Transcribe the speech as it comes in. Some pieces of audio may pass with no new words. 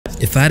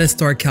If I had to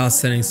start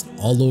calisthenics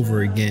all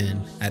over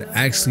again, I'd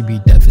actually be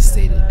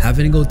devastated.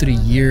 Having to go through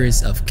the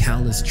years of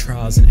countless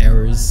trials and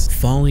errors,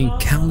 falling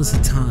countless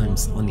of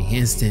times on the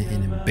handstand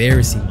and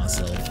embarrassing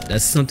myself,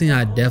 that's something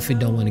I definitely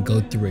don't want to go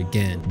through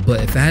again.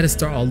 But if I had to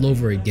start all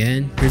over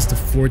again, here's the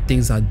 4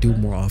 things I'd do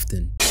more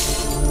often.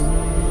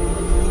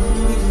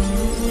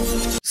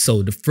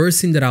 So the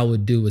first thing that I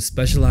would do is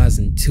specialize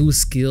in 2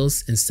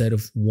 skills instead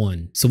of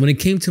 1. So when it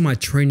came to my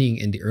training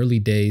in the early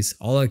days,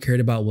 all I cared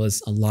about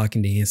was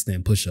unlocking the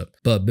handstand push-up.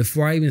 But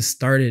before I even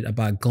started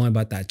going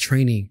about that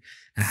training,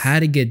 I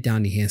had to get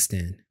down the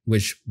handstand,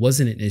 which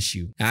wasn't an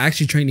issue. I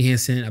actually trained the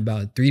handstand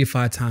about 3 to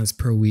 5 times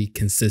per week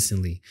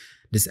consistently.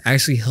 This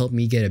actually helped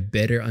me get a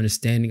better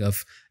understanding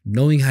of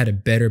knowing how to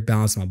better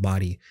balance my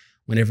body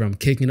whenever I'm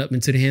kicking up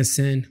into the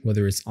handstand,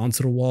 whether it's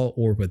onto the wall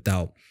or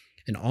without.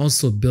 And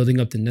also building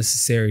up the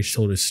necessary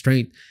shoulder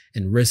strength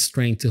and wrist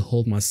strength to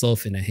hold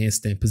myself in a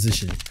handstand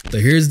position.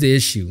 But here's the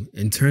issue.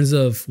 In terms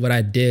of what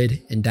I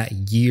did in that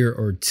year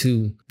or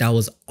 2, that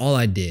was all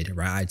I did,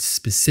 right? I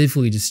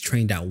specifically just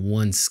trained that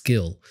 1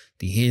 skill,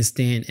 the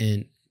handstand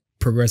and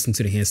progressing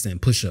to the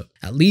handstand push-up.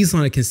 At least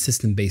on a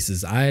consistent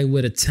basis, I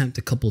would attempt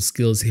a couple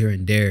skills here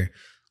and there.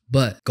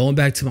 But going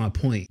back to my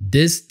point,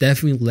 this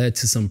definitely led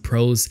to some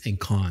pros and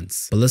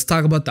cons. But let's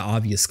talk about the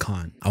obvious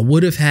con. I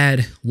would have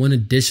had 1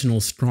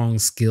 additional strong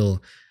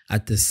skill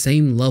at the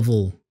same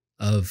level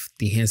of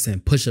the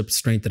handstand push-up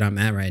strength that I'm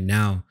at right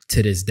now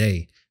to this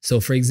day. So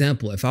for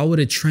example, if I would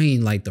have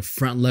trained like the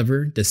front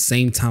lever the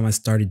same time I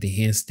started the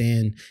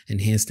handstand and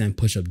handstand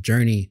push-up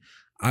journey,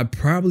 I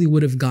probably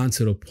would have gone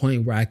to the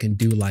point where I can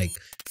do like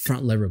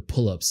front lever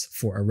pull-ups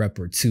for a rep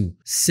or 2.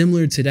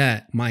 Similar to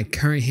that, my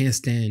current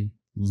handstand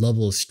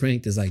level of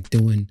strength is like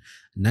doing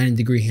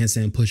 90-degree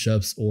handstand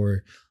push-ups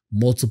or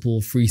multiple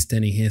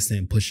freestanding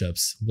handstand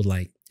push-ups with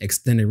like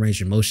extended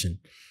range of motion.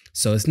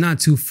 So it's not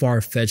too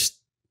far-fetched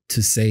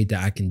to say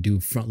that I can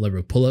do front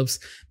lever pull-ups,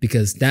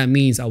 because that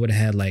means I would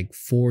have had like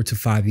 4 to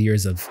 5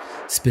 years of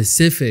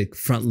specific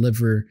front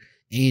lever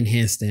and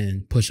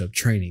handstand push-up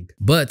training.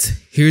 But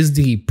here's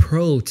the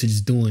pro to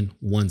just doing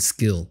 1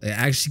 skill. It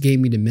actually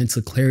gave me the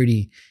mental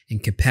clarity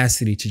and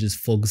capacity to just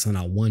focus on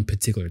that 1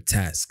 particular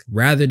task,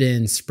 rather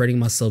than spreading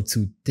myself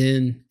too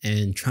thin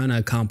and trying to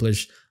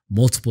accomplish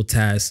multiple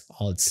tasks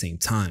all at the same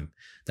time.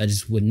 That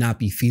just would not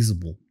be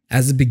feasible.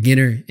 As a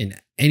beginner in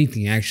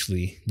anything,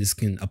 actually, this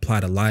can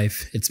apply to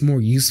life. It's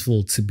more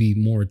useful to be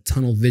more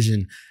tunnel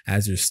vision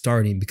as you're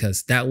starting,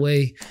 because that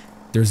way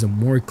there's a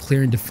more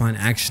clear and defined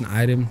action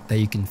item that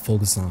you can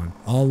focus on,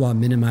 all while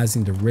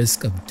minimizing the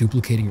risk of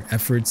duplicating your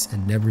efforts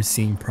and never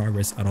seeing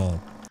progress at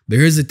all. But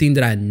here's the thing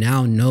that I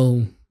now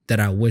know that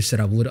I wish that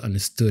I would have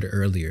understood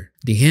earlier.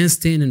 The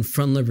handstand and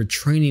front lever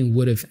training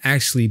would have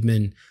actually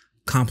been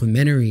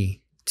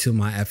complementary to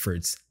my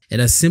efforts.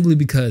 And that's simply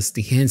because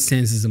the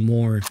handstands is a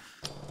more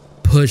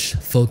push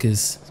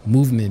focus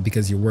movement,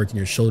 because you're working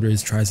your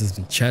shoulders, triceps,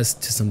 and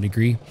chest to some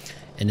degree.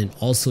 And then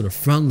also the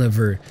front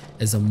lever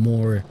is a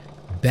more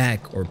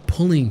back or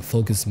pulling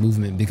focus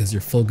movement, because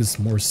you're focused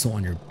more so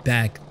on your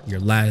back, your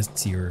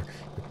lats, your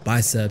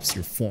biceps,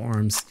 your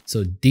forearms.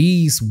 So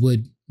these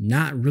would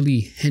not really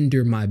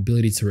hinder my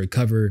ability to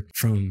recover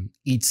from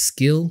each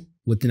skill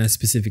within a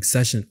specific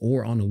session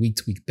or on a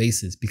week-to-week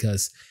basis,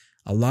 because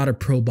a lot of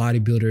pro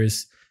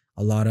bodybuilders,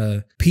 a lot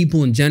of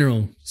people in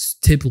general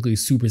typically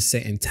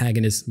superset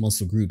antagonist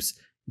muscle groups.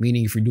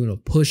 Meaning if you're doing a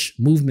push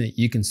movement,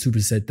 you can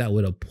superset that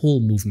with a pull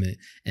movement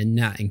and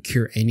not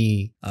incur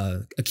any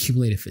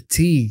accumulated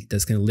fatigue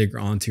that's going to linger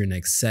on to your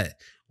next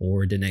set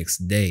or the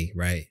next day,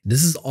 right?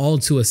 This is all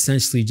to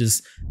essentially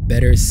just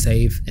better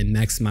save and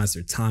maximize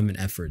their time and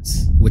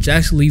efforts, which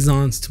actually leads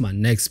on to my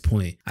next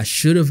point. I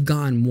should have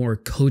gotten more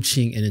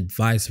coaching and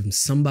advice from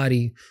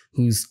somebody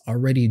who's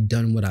already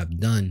done what I've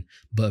done,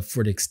 but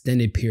for the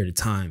extended period of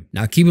time.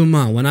 Now, keep in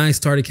mind, when I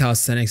started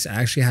calisthenics, I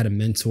actually had a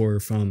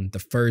mentor from the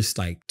first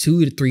like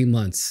 2 to 3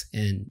 months,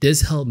 and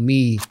this helped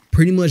me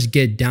pretty much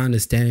get down to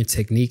standard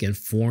technique and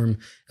form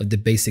of the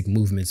basic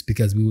movements,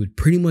 because we would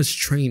pretty much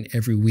train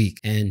every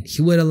week, and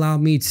he would allow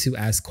me to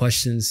ask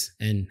questions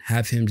and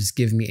have him just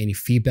give me any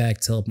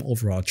feedback to help my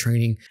overall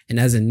training. And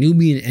as a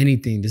newbie in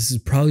anything, this is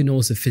probably the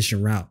most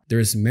efficient route.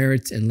 There's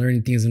merit in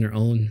learning things on your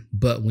own,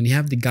 but when you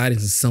have the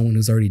guidance of someone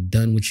who's already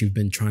done what you've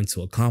been trying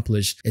to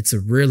accomplish, it's a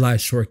real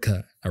life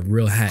shortcut, a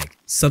real hack.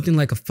 Something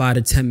like a 5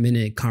 to 10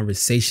 minute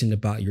conversation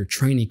about your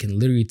training can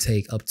literally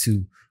take up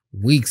to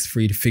weeks for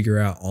you to figure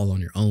out all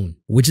on your own,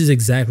 which is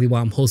exactly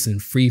why I'm hosting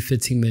free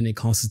 15-minute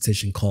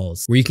consultation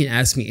calls where you can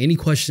ask me any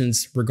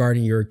questions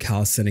regarding your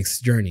calisthenics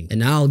journey,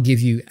 and I'll give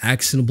you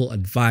actionable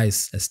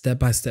advice, a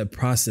step-by-step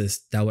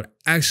process that would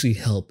actually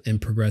help and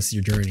progress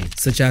your journey,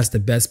 such as the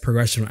best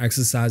progressional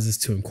exercises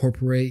to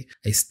incorporate,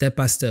 a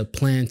step-by-step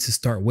plan to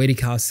start weighted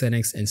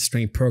calisthenics and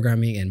strength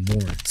programming, and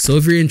more. So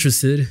if you're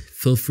interested,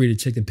 feel free to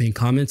check the pinned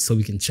comments so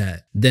we can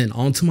chat. Then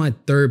on to my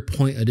 3rd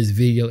point of this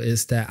video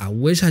is that I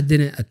wish I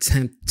didn't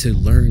attempt to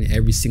learn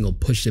every single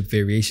push-up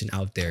variation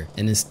out there,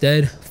 and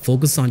instead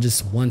focus on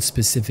just one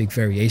specific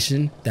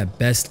variation that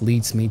best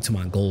leads me to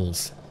my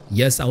goals.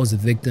 Yes, I was a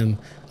victim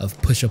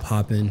of push-up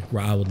hopping,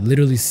 where I would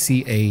literally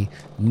see a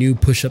new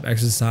push-up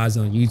exercise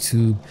on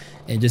YouTube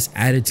and just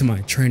add it to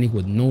my training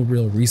with no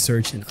real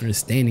research and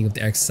understanding of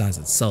the exercise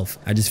itself.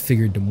 I just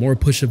figured the more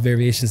push-up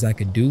variations I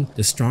could do,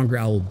 the stronger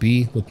I will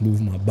be with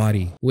moving my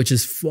body, which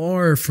is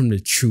far from the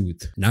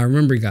truth. Now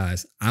remember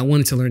guys, I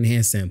wanted to learn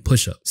handstand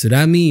push-up. So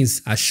that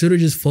means I should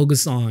have just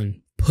focused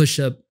on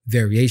push-up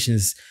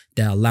variations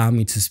that allow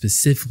me to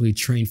specifically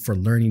train for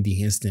learning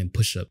the handstand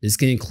push-up. This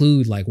can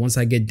include, like, once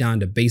I get down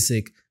to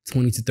basic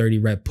 20 to 30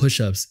 rep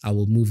push-ups, I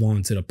will move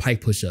on to the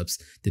pike push-ups,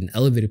 then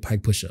elevated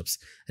pike push-ups,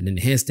 and then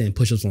handstand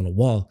push-ups on the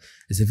wall.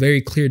 It's a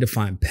very clear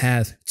defined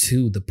path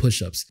to the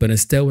push-ups. But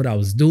instead what I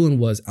was doing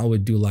was I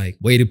would do like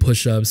weighted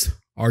push-ups,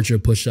 archer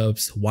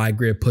push-ups, wide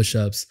grip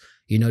push-ups,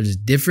 you know,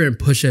 just different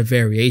push-up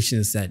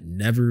variations that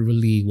never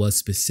really was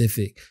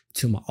specific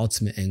to my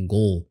ultimate end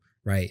goal,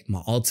 right?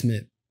 My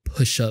ultimate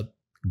push-up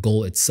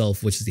goal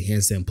itself, which is the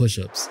handstand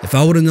push-ups. If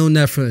I would have known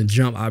that from the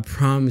jump, I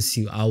promise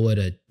you I would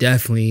have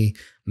definitely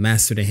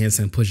mastered the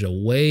handstand push-up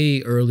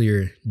way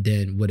earlier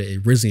than what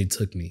it originally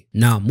took me.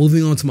 Now,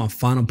 moving on to my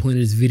final point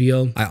of this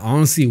video, I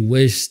honestly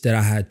wish that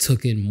I had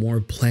taken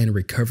more planned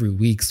recovery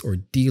weeks or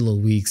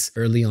deload weeks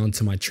early on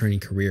to my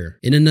training career.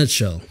 In a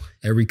nutshell,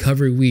 a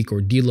recovery week or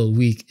deload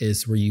week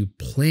is where you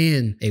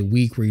plan a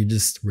week where you're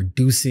just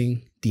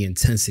reducing the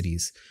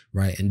intensities,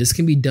 right? And this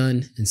can be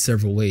done in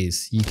several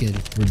ways. You can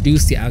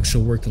reduce the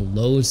actual working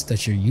loads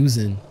that you're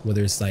using,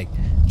 whether it's like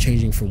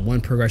changing from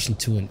one progression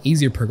to an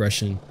easier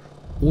progression,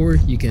 or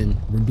you can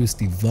reduce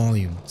the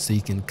volume. So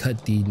you can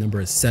cut the number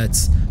of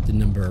sets, the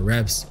number of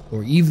reps,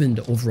 or even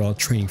the overall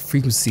training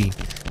frequency,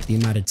 the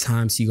amount of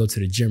times you go to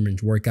the gym and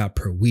work out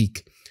per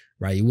week,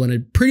 right? You want to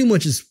pretty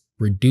much just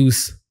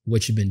reduce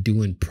what you've been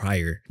doing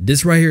prior.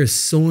 This right here is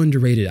so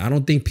underrated. I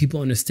don't think people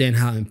understand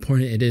how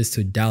important it is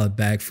to dial it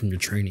back from your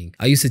training.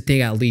 I used to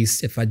think at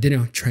least if I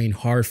didn't train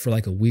hard for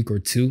like a week or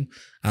two,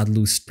 I'd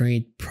lose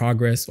strength,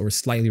 progress, or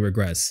slightly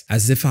regress,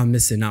 as if I'm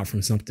missing out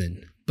from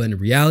something. But in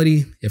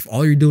reality, if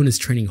all you're doing is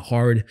training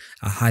hard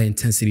at high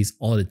intensities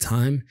all the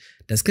time,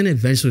 that's going to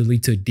eventually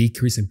lead to a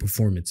decrease in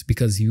performance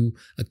because you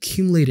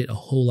accumulated a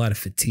whole lot of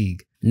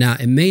fatigue. Now,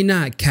 it may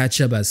not catch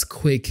up as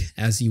quick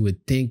as you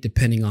would think,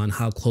 depending on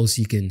how close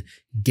you can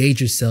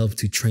gauge yourself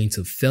to train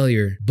to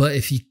failure. But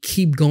if you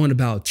keep going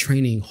about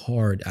training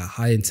hard at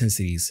high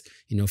intensities,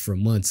 you know, for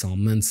months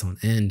on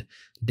end,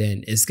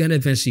 then it's going to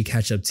eventually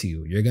catch up to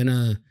you. You're going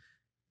to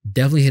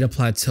definitely hit a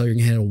plateau. You're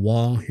going to hit a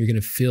wall. You're going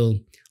to feel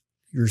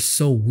you're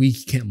so weak,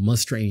 you can't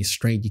muster any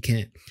strength. You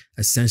can't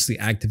essentially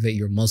activate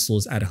your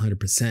muscles at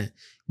 100%,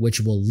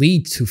 which will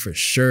lead to, for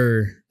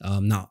sure,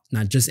 not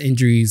just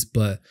injuries,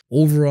 but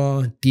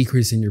overall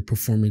decrease in your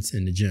performance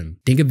in the gym.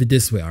 Think of it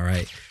this way, all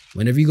right?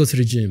 Whenever you go to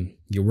the gym,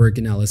 you're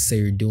working out, let's say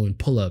you're doing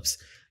pull-ups,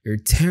 you're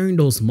tearing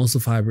those muscle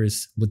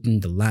fibers within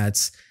the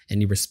lats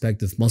and the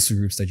respective muscle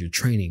groups that you're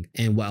training.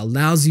 And what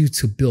allows you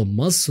to build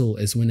muscle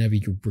is whenever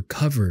you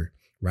recover,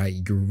 right?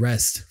 You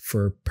rest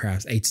for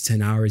perhaps 8 to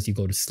 10 hours, you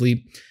go to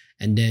sleep,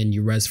 and then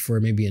you rest for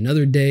maybe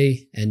another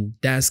day. And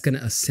that's going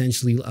to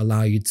essentially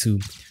allow you to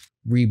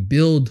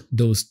rebuild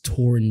those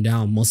torn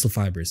down muscle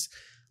fibers.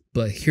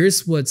 But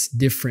here's what's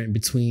different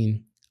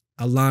between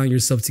allowing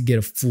yourself to get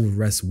a full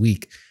rest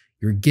week.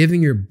 You're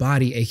giving your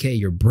body, aka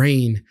your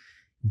brain,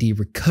 the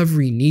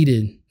recovery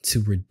needed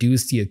to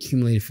reduce the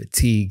accumulated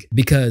fatigue,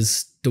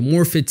 because the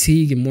more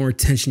fatigue and more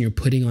tension you're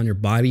putting on your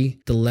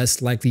body, the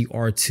less likely you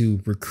are to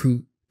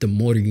recruit the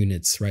motor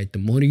units, right? The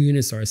motor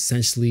units are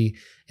essentially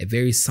a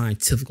very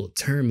scientific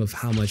term of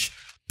how much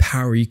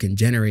power you can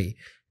generate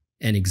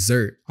and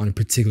exert on a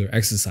particular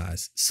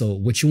exercise. So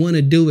what you want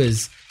to do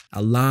is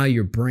allow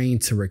your brain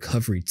to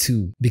recovery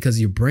too, because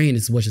your brain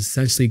is what's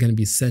essentially going to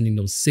be sending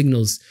those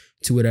signals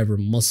to whatever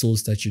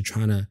muscles that you're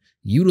trying to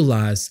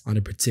utilize on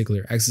a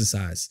particular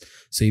exercise.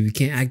 So if you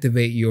can't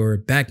activate your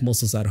back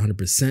muscles at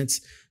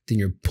 100%, then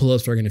your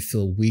pull-ups are going to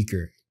feel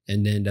weaker.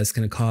 And then that's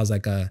going to cause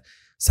like a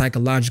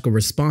psychological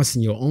response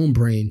in your own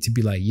brain to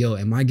be like, yo,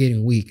 am I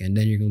getting weak? And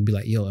then you're going to be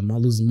like, yo, am I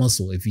losing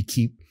muscle if you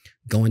keep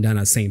going down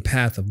that same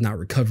path of not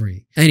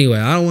recovering? Anyway,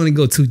 I don't want to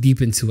go too deep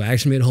into it. I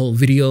actually made a whole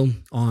video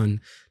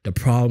on the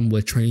problem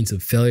with training to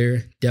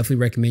failure. Definitely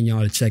recommend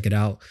y'all to check it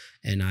out.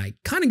 And I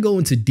kind of go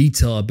into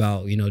detail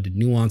about, you know, the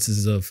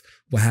nuances of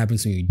what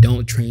happens when you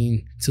don't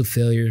train to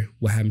failure,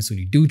 what happens when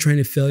you do train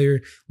to failure,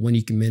 when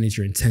you can manage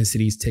your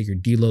intensities, take your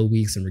deload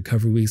weeks and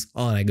recovery weeks,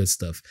 all that good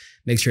stuff.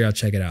 Make sure y'all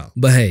check it out.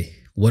 But hey,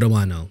 what do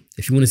I know?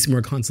 If you want to see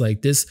more content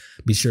like this,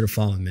 be sure to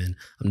follow me, man.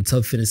 I'm the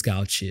Tough Fitness guy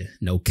out here,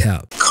 no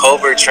cap.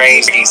 Cobra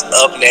trains, he's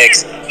up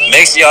next.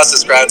 Make sure y'all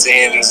subscribe to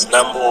him. He's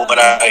number one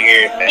out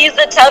here. He's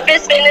the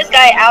toughest fitness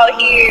guy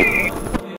out here.